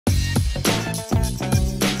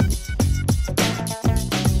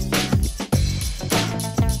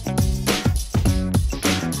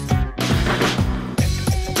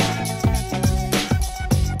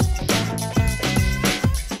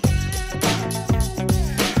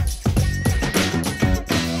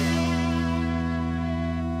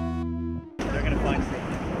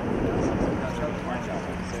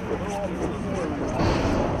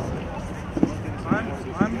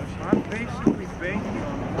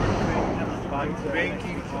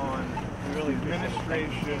banking on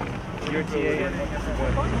administration.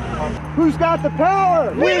 Who's got the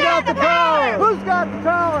power? We got the power. Who's got the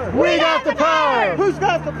power? We got the power. Who's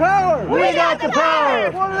got the power? We got the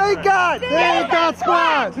power. What do they got? They ain't got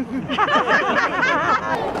squat.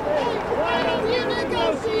 Why don't you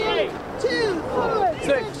negotiate? 2, 4,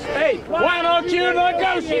 6, 8. Why don't you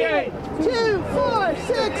negotiate? 2, 4,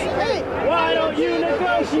 6, 8. Why don't you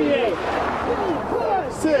negotiate?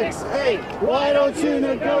 6, 8. Why don't you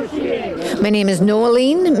negotiate? My name is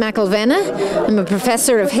Noeleen McIlvenna. I'm a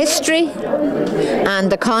professor of history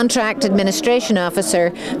and the contract administration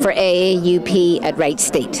officer for AAUP at Wright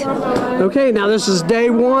State. Okay, now this is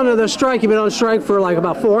day one of the strike. You've been on strike for like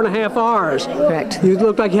about 4.5 hours. Correct. You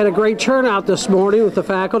look like you had a great turnout this morning with the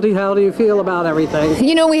faculty. How do you feel about everything?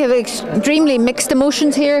 You know, we have extremely mixed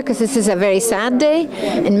emotions here because this is a very sad day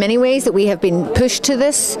in many ways that we have been pushed to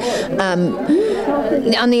this.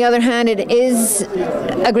 On the other hand, it is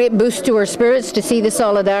a great boost to our spirits to see the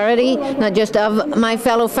solidarity, not just of my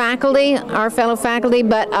fellow faculty, our fellow faculty,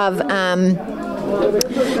 but of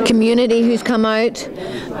community who's come out,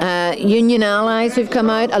 union allies who've come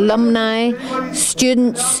out, alumni,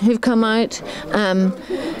 students who've come out,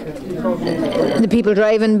 the people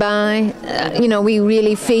driving by. You know, we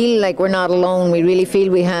really feel like we're not alone. We really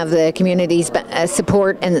feel we have the community's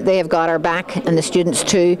support and that they have got our back, and the students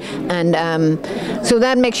too. And so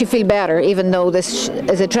that makes you feel better, even though this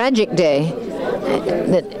is a tragic day,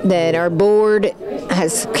 that our board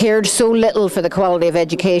has cared so little for the quality of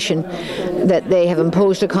education that they have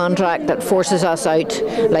imposed a contract that forces us out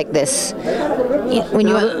like this. When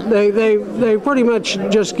you they pretty much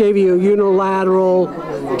just gave you a unilateral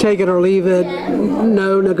take it or leave it,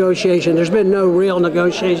 no negotiation. There's been no real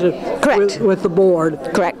negotiation. Correct. With the board.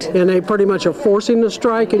 Correct. And they pretty much are forcing the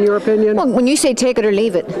strike, in your opinion? Well, when you say take it or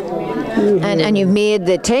leave it, and you've made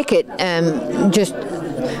the take it just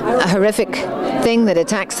a horrific thing that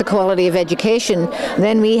attacks the quality of education,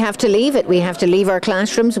 then we have to leave it. We have to leave our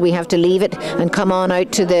classrooms, we have to leave it and come on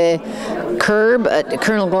out to the curb at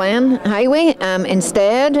Colonel Glen Highway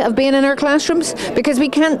instead of being in our classrooms, because we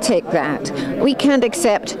can't take that. We can't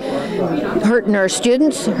accept hurting our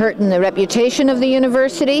students, hurting the reputation of the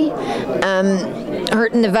university,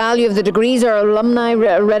 hurting the value of the degrees our alumni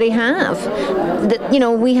already have. You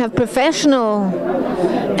know, we have professional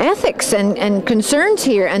ethics and concerns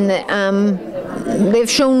here, and they've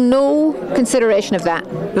shown no consideration of that.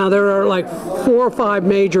 Now there are like 4 or 5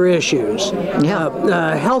 major issues.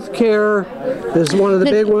 Yeah. Healthcare is one of the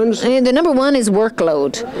big ones. The number one is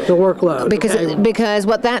workload. The workload. Because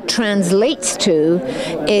what that translates to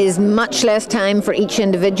is much less time for each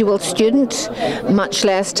individual student, much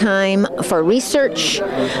less time for research.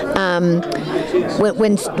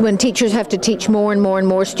 When teachers have to teach more and more and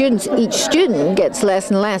more students, each student gets less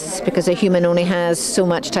and less because a human only has so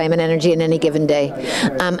much time and energy in any given day.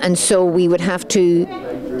 And so we would have to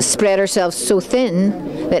spread ourselves so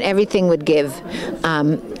thin that everything would give.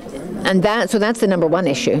 So that's the number one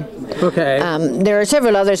issue. Okay. There are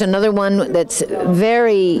several others. Another one that's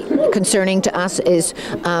very concerning to us is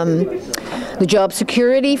the job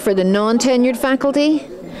security for the non-tenured faculty.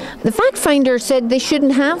 The fact finder said they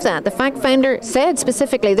shouldn't have that. The fact finder said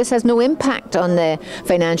specifically this has no impact on the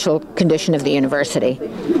financial condition of the university.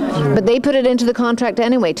 But they put it into the contract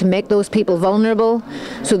anyway to make those people vulnerable,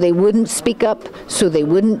 so they wouldn't speak up, so they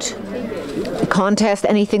wouldn't contest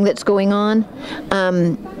anything that's going on.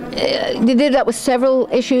 They did that with several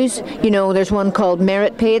issues. You know, there's one called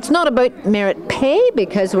merit pay. It's not about merit pay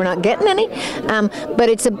because we're not getting any, but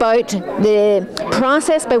it's about the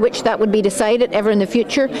process by which that would be decided ever in the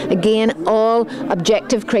future. Again, all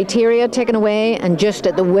objective criteria taken away and just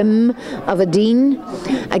at the whim of a dean.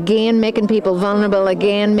 Again, making people vulnerable.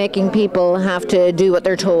 Again, making people have to do what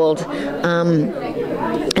they're told.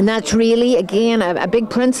 And that's really, again, a big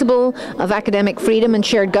principle of academic freedom and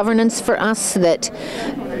shared governance for us, that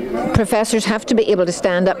professors have to be able to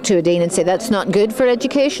stand up to a dean and say that's not good for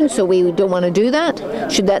education, so we don't want to do that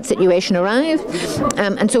should that situation arise.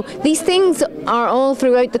 And so these things are all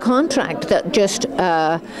throughout the contract that just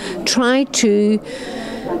try to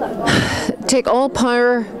take all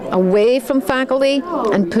power away from faculty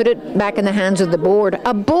and put it back in the hands of the board.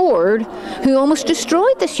 A board who almost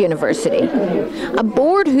destroyed this university. A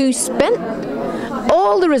board who spent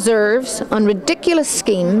all the reserves on ridiculous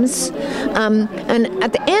schemes, and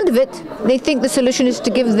at the end of it, they think the solution is to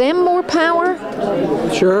give them more power.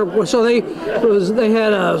 Sure. So they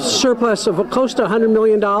had a surplus of close to $100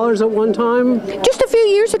 million at one time? Just a few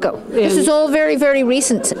years ago. This is all very, very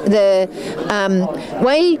recent.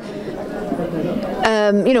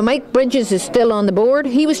 Mike Bridges is still on the board.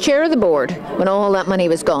 He was chair of the board when all that money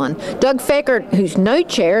was gone. Doug Feckert, who's now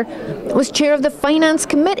chair, was chair of the finance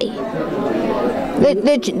committee.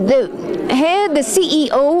 The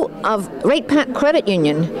CEO of Wright Credit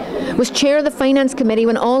Union was chair of the finance committee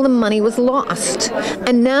when all the money was lost.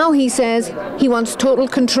 And now he says he wants total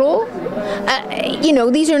control.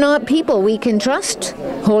 These are not people we can trust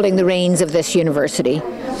holding the reins of this university.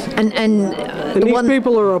 And these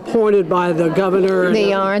people are appointed by the governor.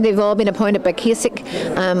 They are. They've all been appointed by Kasich.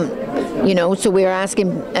 So we're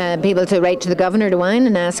asking people to write to the governor, DeWine,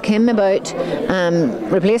 and ask him about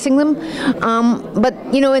replacing them. But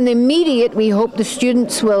in the immediate, we hope the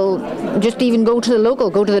students will just even go to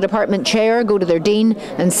the department chair, go to their dean,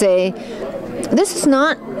 and say, this is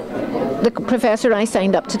not the professor I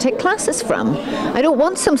signed up to take classes from. I don't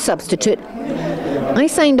want some substitute. I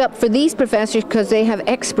signed up for these professors because they have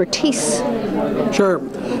expertise. Sure.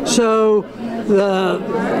 So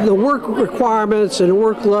the work requirements and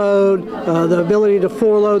workload, the ability to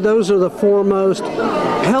foreload, those are the foremost.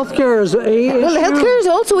 Healthcare is a issue. Well, healthcare is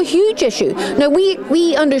also a huge issue. Now,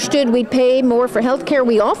 we understood we'd pay more for healthcare.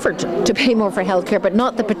 We offered to pay more for healthcare, but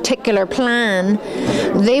not the particular plan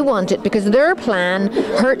they wanted, because their plan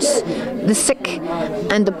hurts the sick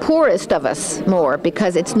and the poorest of us more,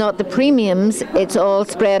 because it's not the premiums, it's all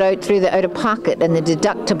spread out through the out-of-pocket and the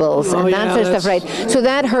deductibles and that sort of stuff, right? So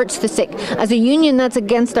that hurts the sick. As a union, that's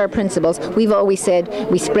against our principles. We've always said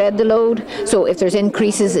we spread the load, so if there's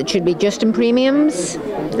increases, it should be just in premiums,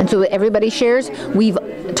 and so everybody shares. We've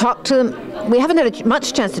talked to them. We haven't had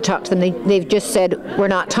much chance to talk to them. They've just said, we're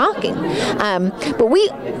not talking. But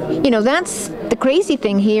that's the crazy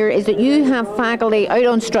thing here, is that you have faculty out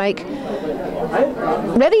on strike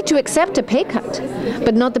ready to accept a pay cut,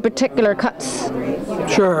 but not the particular cuts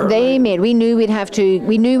they made. We knew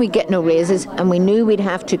we'd get no raises, and we knew we'd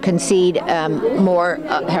have to concede more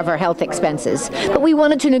of our health expenses. But we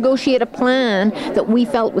wanted to negotiate a plan that we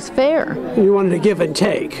felt was fair. You wanted to give and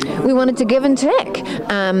take. We wanted to give and take.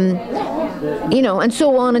 And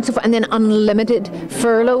so on and so forth. And then unlimited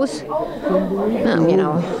furloughs.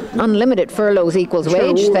 Unlimited furloughs equals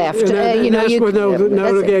wage theft. That's with no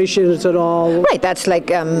negotiations at all. Right, that's like,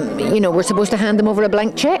 we're supposed to hand them over a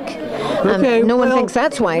blank check. No one thinks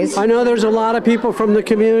that's wise. I know there's a lot of people from the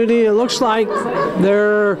community. It looks like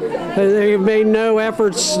they've made no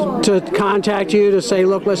efforts to contact you to say,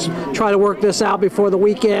 look, let's try to work this out before the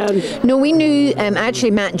weekend. No, we knew,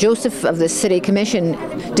 actually Matt Joseph of the City Commission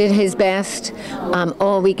did his best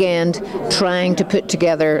all weekend trying to put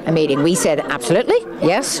together a meeting. We said, absolutely,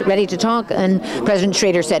 yes, ready to talk, and President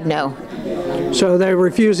Schrader said no. So they're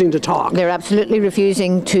refusing to talk. They're absolutely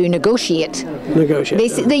refusing to negotiate.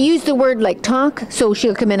 They use the word like talk, so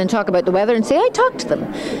she'll come in and talk about the weather and say, I talked to them.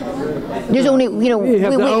 There's only, you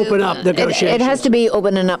have to open up negotiations. It has to be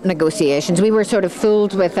opening up negotiations. We were sort of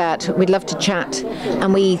fooled with that. We'd love to chat,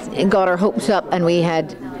 and we got our hopes up, and we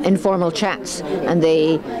had informal chats, and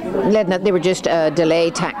they were just a delay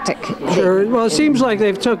tactic. Sure. Well, it seems like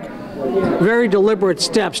they've took very deliberate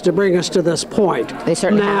steps to bring us to this point. They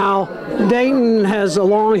certainly have. Dayton has a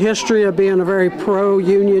long history of being a very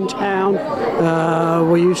pro-union town.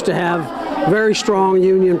 We used to have very strong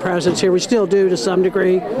union presence here. We still do to some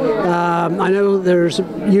degree. I know there's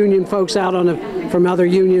union folks from other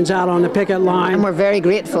unions out on the picket line. And we're very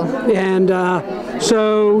grateful. And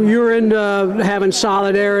so you're into having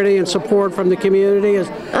solidarity and support from the community?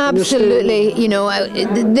 Absolutely.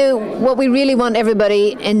 What we really want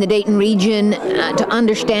everybody in the Dayton region to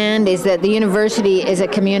understand is that the university is a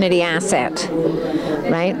community asset,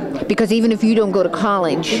 right? Because even if you don't go to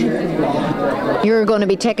college, you're going to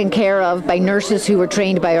be taken care of by nurses who were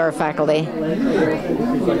trained by our faculty.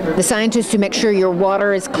 The scientists who make sure your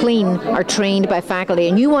water is clean are trained by faculty,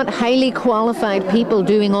 and you want highly qualified people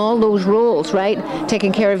doing all those roles, right?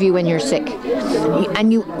 Taking care of you when you're sick.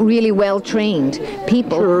 And you really well-trained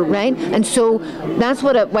people, right? And so that's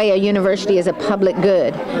why a university is a public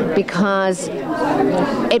good, because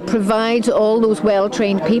it provides all those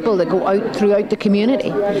well-trained people that go out throughout the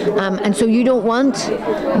community. And so you don't want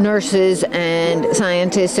nurses and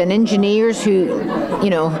scientists and engineers who,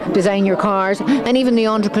 design your cars, and even the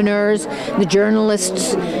entrepreneurs, the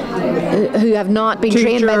journalists who have not been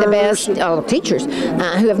trained by the best, teachers,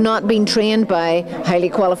 who have not been trained by highly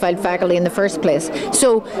qualified faculty in the first place.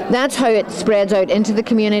 So that's how it spreads out into the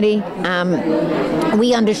community.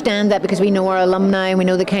 We understand that because we know our alumni, we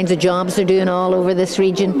know the kinds of jobs they're doing all over this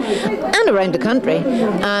region and around the country.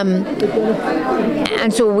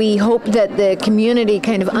 And so we hope that the community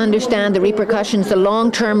kind of understand the repercussions, the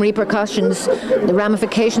long-term repercussions, the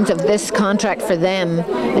ramifications of this contract for them.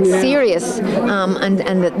 It's serious,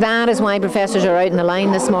 and that is why professors are out in the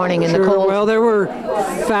line this morning in the cold. Well, there were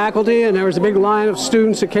faculty, and there was a big line of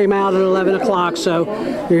students that came out at 11 o'clock, so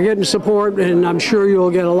you're getting support, and I'm sure you'll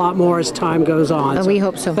get a lot more as time goes on. We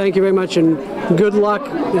hope so. Thank you very much, and good luck,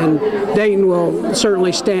 and Dayton will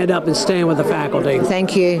certainly stand up and stand with the faculty.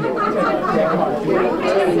 Thank you.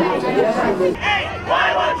 Hey,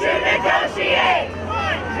 why won't you negotiate?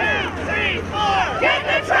 1, 2, 3, 4. Get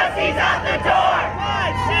the trustees out the door.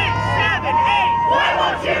 5, 6, 7, 8. Why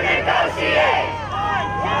won't you negotiate?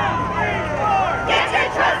 1, 2, 3, 4. Get your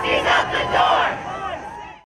trustees out the door.